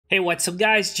Hey, what's up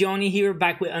guys, Johnny here,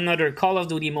 back with another Call of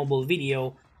Duty Mobile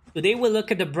video. Today we'll look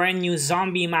at the brand new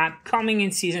zombie map coming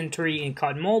in Season 3 in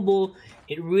COD Mobile.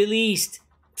 It released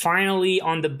finally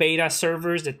on the beta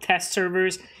servers, the test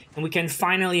servers, and we can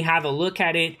finally have a look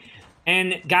at it.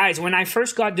 And guys, when I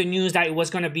first got the news that it was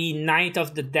going to be Night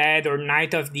of the Dead or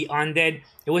Night of the Undead,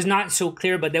 it was not so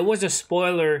clear, but there was a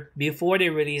spoiler before they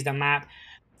released the map.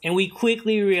 And we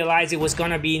quickly realized it was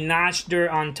gonna be Nach der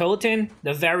Untoten,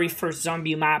 the very first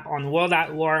zombie map on World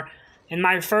at War. And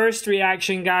my first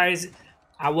reaction, guys,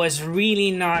 I was really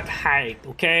not hyped,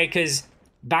 okay? Because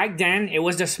back then, it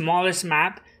was the smallest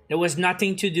map. There was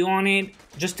nothing to do on it,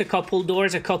 just a couple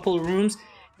doors, a couple rooms.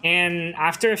 And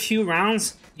after a few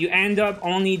rounds, you end up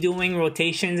only doing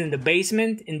rotations in the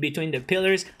basement, in between the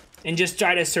pillars, and just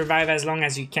try to survive as long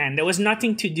as you can. There was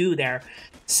nothing to do there.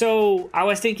 So I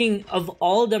was thinking of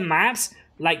all the maps,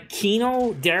 like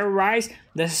Kino, Dare Rise,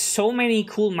 there's so many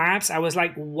cool maps. I was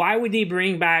like, why would they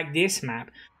bring back this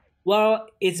map? Well,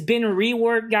 it's been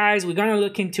reworked, guys. We're gonna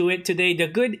look into it today, the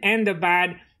good and the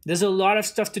bad. There's a lot of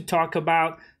stuff to talk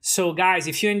about. So guys,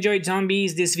 if you enjoyed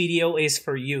zombies, this video is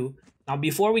for you. Now,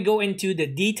 before we go into the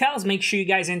details, make sure you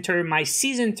guys enter my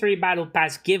Season 3 Battle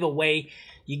Pass giveaway.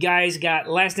 You guys got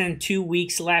less than 2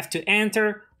 weeks left to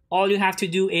enter. All you have to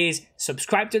do is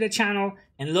subscribe to the channel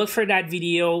and look for that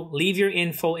video. Leave your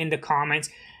info in the comments.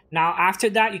 Now, after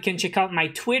that, you can check out my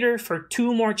Twitter for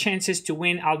 2 more chances to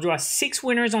win. I'll draw 6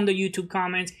 winners on the YouTube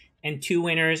comments and 2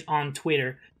 winners on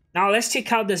Twitter. Now, let's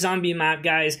check out the zombie map,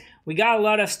 guys. We got a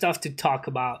lot of stuff to talk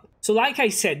about. So like I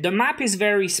said, the map is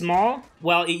very small.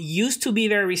 Well, it used to be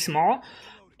very small.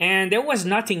 And there was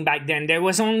nothing back then. There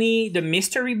was only the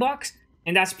mystery box.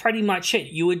 And that's pretty much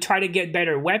it. You would try to get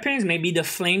better weapons, maybe the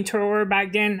flamethrower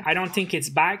back then. I don't think it's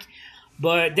back.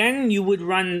 But then you would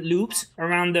run loops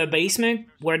around the basement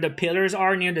where the pillars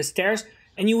are near the stairs.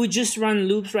 And you would just run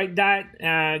loops like that,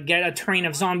 get a train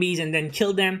of zombies and then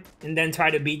kill them and then try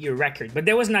to beat your record. But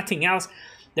there was nothing else.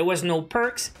 There was no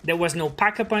perks. There was no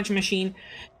pack-a-punch machine.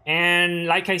 And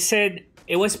like I said,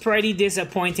 it was pretty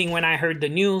disappointing when I heard the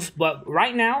news. But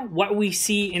right now, what we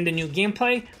see in the new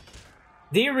gameplay,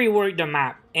 they reworked the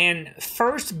map, and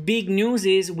first big news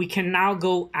is we can now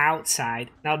go outside.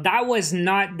 Now that was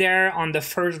not there on the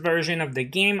first version of the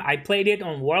game. I played it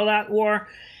on World at War.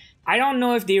 I don't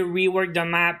know if they reworked the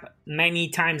map many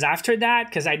times after that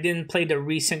because I didn't play the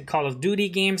recent Call of Duty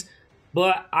games,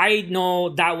 but I know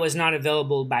that was not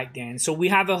available back then. So we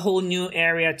have a whole new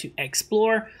area to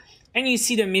explore. And you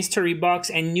see the mystery box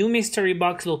and new mystery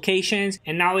box locations,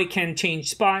 and now it can change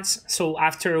spots. So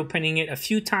after opening it a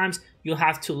few times, you'll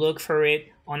have to look for it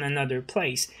on another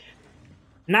place.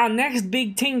 Now, next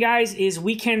big thing, guys, is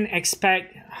we can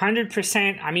expect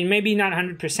 100%, I mean, maybe not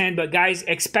 100%, but guys,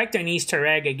 expect an Easter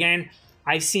egg again.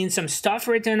 I've seen some stuff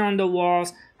written on the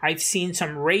walls. I've seen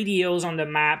some radios on the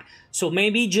map. So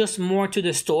maybe just more to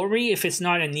the story if it's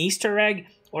not an Easter egg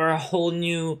or a whole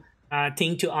new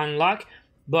thing to unlock.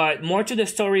 But more to the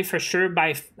story for sure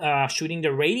by shooting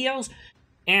the radios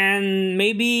and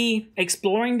maybe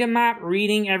exploring the map,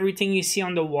 reading everything you see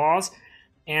on the walls,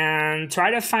 and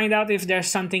try to find out if there's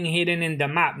something hidden in the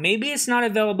map. Maybe it's not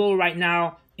available right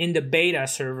now in the beta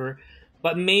server,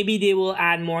 but maybe they will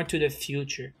add more to the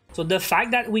future. So the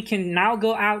fact that we can now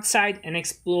go outside and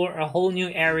explore a whole new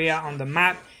area on the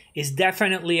map is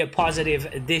definitely a positive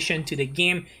addition to the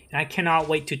game, and I cannot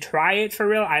wait to try it for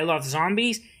real. I love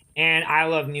zombies. And I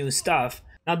love new stuff.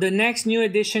 Now, the next new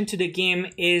addition to the game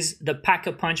is the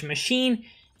Pack-a-Punch machine.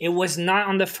 It was not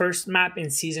on the first map in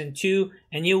Season 2,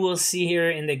 and you will see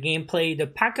here in the gameplay, the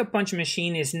Pack-a-Punch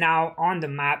machine is now on the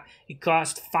map. It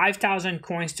costs 5,000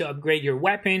 coins to upgrade your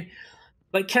weapon.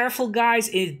 But careful, guys,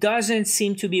 it doesn't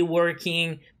seem to be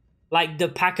working like the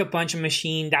Pack-a-Punch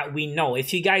machine that we know.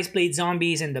 If you guys played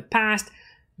zombies in the past,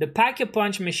 the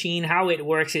Pack-a-Punch machine, how it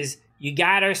works is you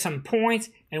gather some points,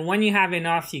 and when you have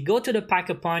enough, you go to the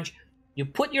Pack-a-Punch, you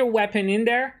put your weapon in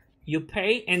there, you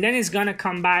pay, and then it's gonna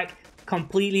come back,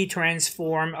 completely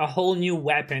transform a whole new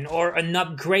weapon or an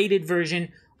upgraded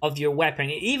version of your weapon.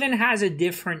 It even has a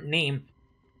different name.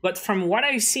 But from what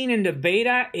I've seen in the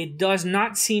beta, it does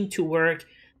not seem to work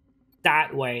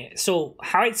that way. So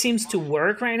how it seems to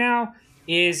work right now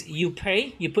is you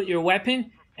pay, you put your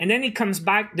weapon, and then it comes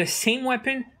back the same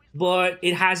weapon, but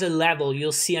it has a level.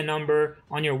 You'll see a number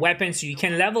on your weapon, so you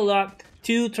can level up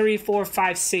 2, 3, 4,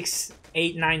 5, 6,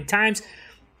 8, 9 times,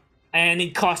 and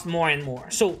it costs more and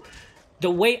more. So the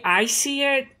way I see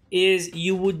it is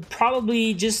you would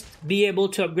probably just be able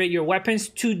to upgrade your weapons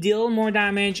to deal more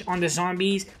damage on the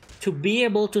zombies, to be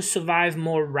able to survive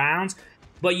more rounds,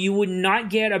 but you would not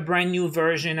get a brand new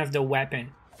version of the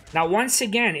weapon. Now, once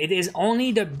again, it is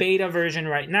only the beta version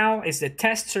right now. It's the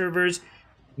test servers.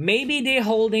 Maybe they're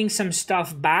holding some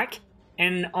stuff back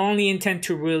and only intend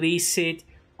to release it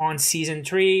on Season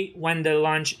 3 when the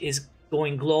launch is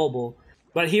going global.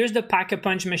 But here's the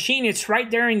Pack-a-Punch machine. It's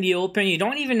right there in the open. You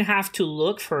don't even have to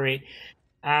look for it.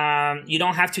 You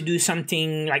don't have to do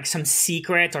something like some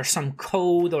secret or some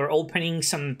code or opening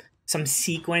some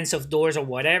sequence of doors or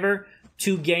whatever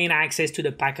to gain access to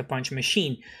the Pack-a-Punch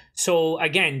machine. So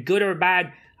again, good or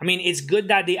bad, I mean, it's good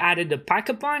that they added the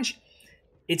Pack-a-Punch.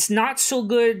 It's not so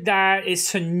good that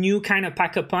it's a new kind of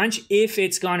Pack-a-Punch, if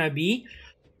it's gonna be.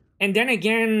 And then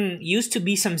again, used to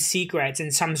be some secrets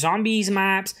in some zombies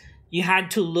maps. You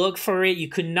had to look for it. You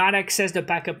could not access the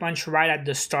Pack-a-Punch right at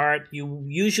the start.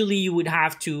 Usually you would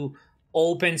have to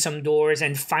open some doors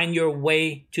and find your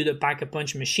way to the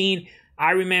Pack-a-Punch machine.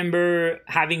 I remember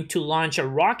having to launch a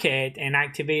rocket and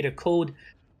activate a code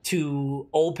to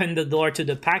open the door to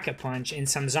the Pack-a-Punch in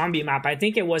some zombie map. I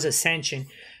think it was Ascension.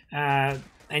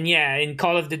 And yeah, in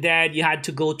Call of the Dead, you had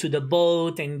to go to the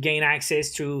boat and gain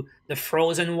access to the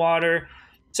frozen water.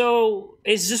 So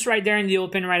it's just right there in the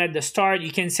open right at the start.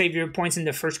 You can save your points in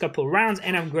the first couple rounds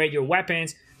and upgrade your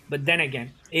weapons. But then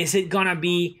again, is it gonna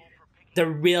be the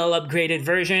real upgraded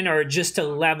version or just a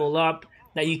level up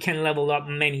that you can level up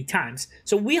many times?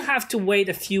 So we'll have to wait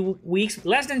a few weeks,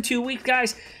 less than 2 weeks,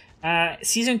 guys.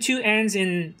 Season 2 ends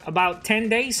in about 10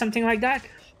 days, something like that.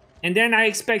 And then I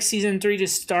expect Season 3 to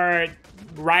start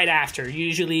right after.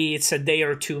 Usually it's a day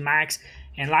or two max.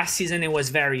 And last season it was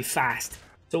very fast.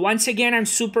 So once again, I'm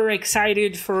super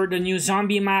excited for the new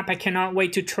zombie map. I cannot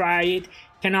wait to try it.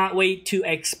 Cannot wait to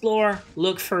explore,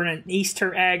 look for an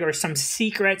Easter egg or some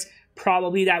secrets,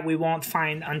 probably that we won't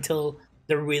find until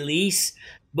the release.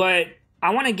 But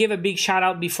I want to give a big shout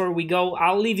out before we go.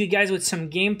 I'll leave you guys with some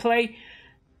gameplay.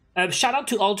 Shout out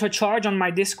to Ultra Charge on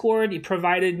my Discord. He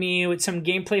provided me with some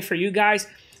gameplay for you guys.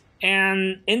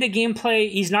 And in the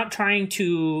gameplay, he's not trying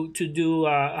to do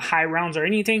high rounds or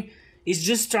anything. He's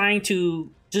just trying to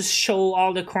just show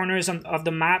all the corners of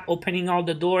the map, opening all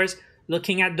the doors,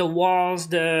 looking at the walls,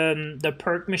 the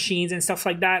perk machines and stuff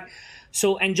like that.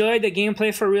 So enjoy the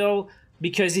gameplay for real,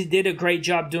 because he did a great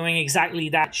job doing exactly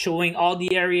that, showing all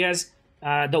the areas,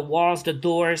 the walls, the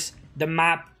doors, the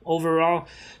map overall.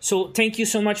 So thank you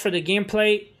so much for the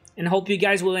gameplay and hope you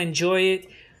guys will enjoy it.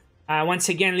 Once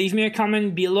again, leave me a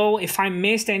comment below if I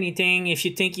missed anything. If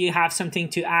you think you have something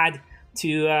to add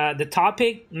to the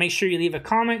topic, make sure you leave a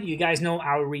comment. You guys know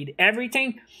I'll read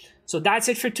everything. So that's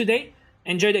it for today.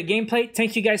 Enjoy the gameplay.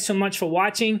 Thank you guys so much for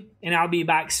watching, and I'll be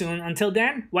back soon. Until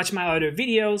then, watch my other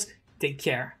videos. Take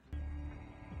care.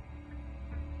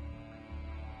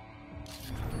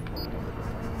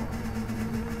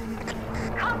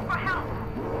 Come for help!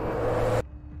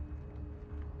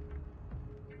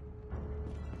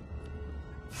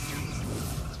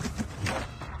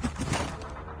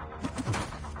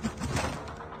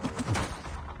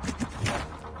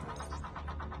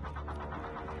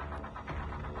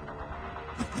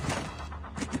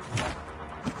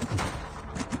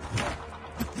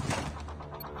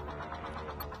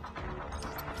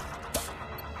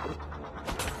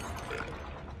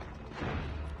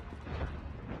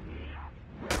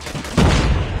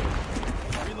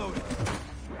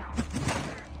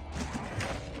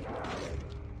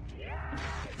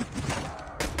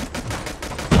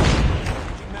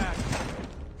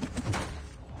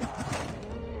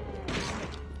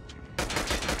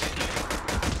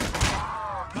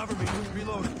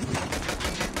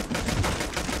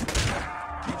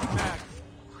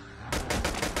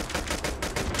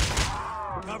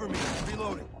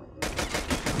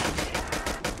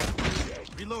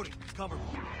 Reloading. Cover me.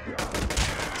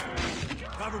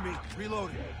 Cover me.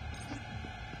 Reloading.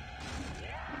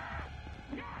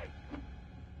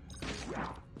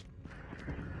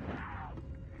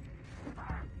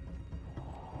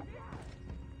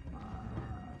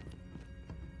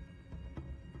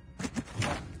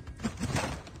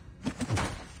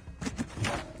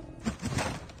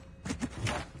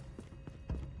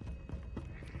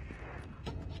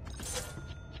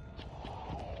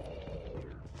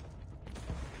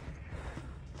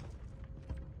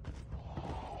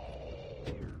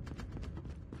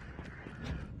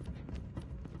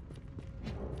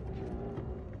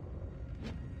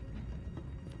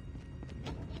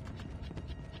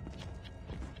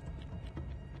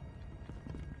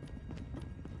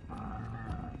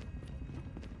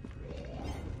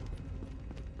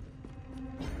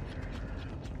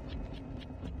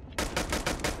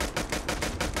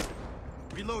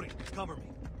 Reloading. Cover me.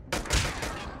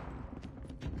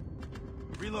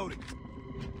 Reloading.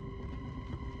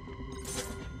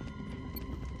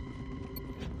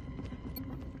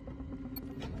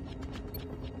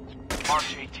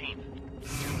 March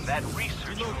 18th. That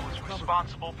researcher who was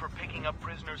responsible for picking up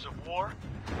prisoners of war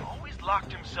always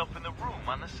locked himself in the room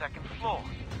on the second floor.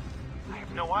 I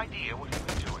have no idea what he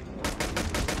was doing.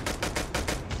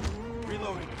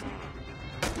 Reloading.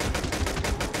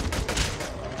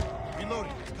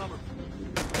 Reloading. Cover me.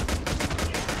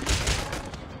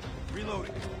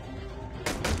 Reloading.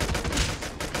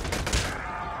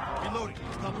 Reloading.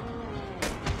 Cover me.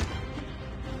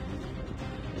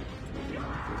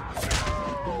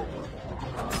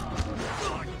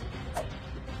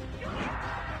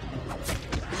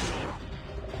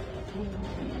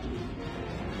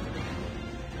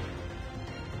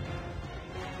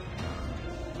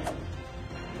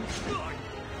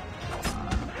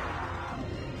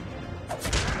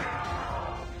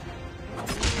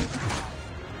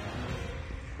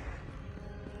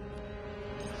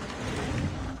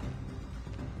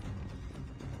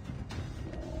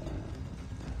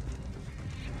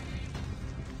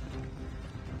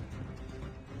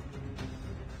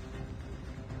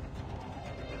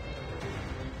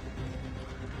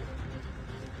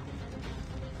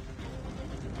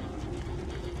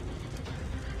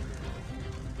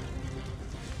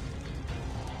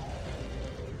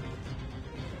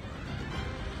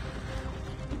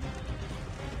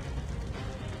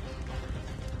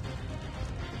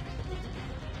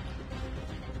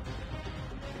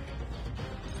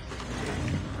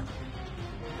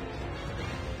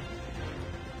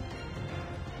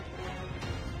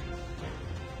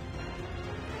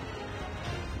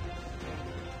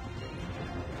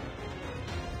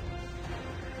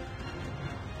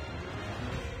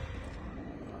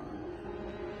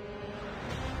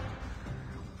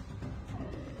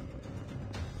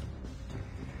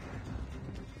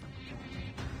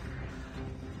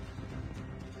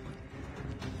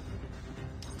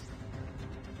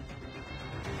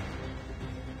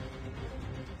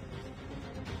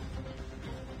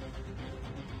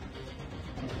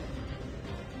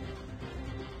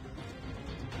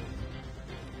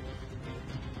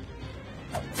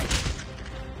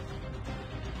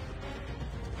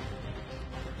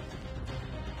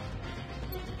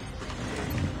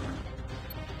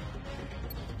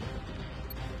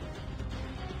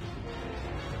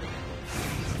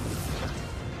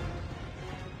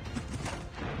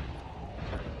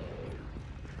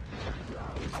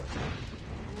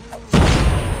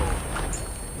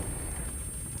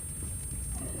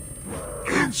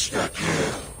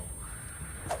 Insta-kill!